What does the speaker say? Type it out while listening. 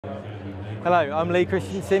Hello, I'm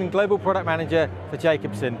Kristensen, Global Product Manager for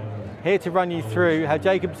Jacobsen. Here to run you through how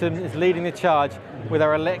Jacobsen is leading the charge with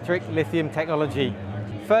our electric lithium technology.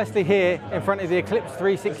 Firstly here in front of the Eclipse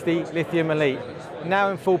 360 Lithium Elite, now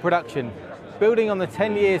in full production. Building on the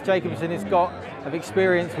 10 years Jacobsen has got of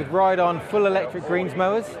experience with ride-on full electric greens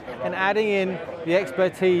mowers and adding in the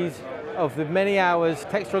expertise of the many hours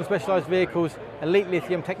Textron specialised vehicles elite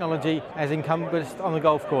lithium technology has encompassed on the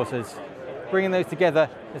golf courses. Bringing those together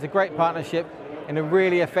is a great partnership in a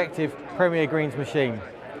really effective Premier Greens machine.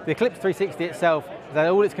 The Eclipse 360 itself has had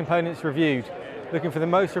all its components reviewed, looking for the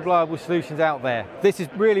most reliable solutions out there. This is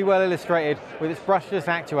really well illustrated with its brushless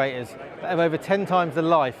actuators that have over 10 times the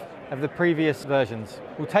life of the previous versions.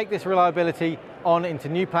 We'll take this reliability on into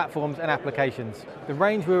new platforms and applications. The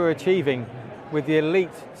range we were achieving with the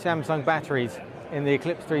elite Samsung batteries in the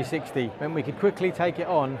Eclipse 360 meant we could quickly take it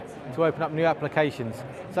on to open up new applications,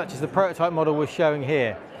 such as the prototype model we're showing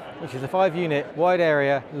here, which is a 5-unit wide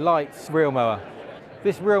area light reel mower.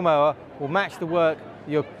 This reel mower will match the work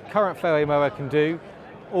your current fairway mower can do,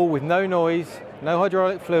 all with no noise, no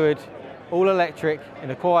hydraulic fluid, all electric in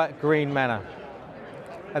a quiet green manner.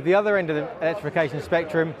 At the other end of the electrification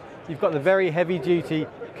spectrum, you've got the very heavy-duty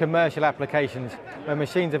commercial applications where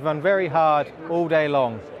machines have run very hard all day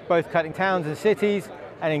long, both cutting towns and cities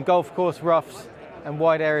and in golf course roughs and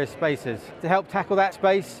wide area spaces. To help tackle that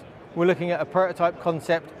space, we're looking at a prototype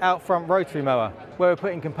concept out front rotary mower, where we're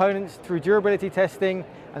putting components through durability testing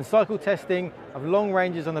and cycle testing of long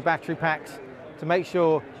ranges on the battery packs to make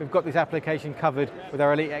sure we've got this application covered with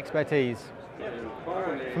our elite expertise.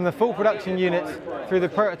 From the full production units through the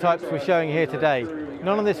prototypes we're showing here today,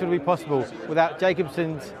 none of this would be possible without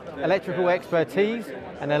Jacobsen's electrical expertise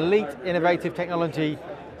and elite innovative technology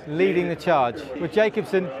leading the charge. With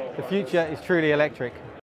Jacobsen, the future is truly electric.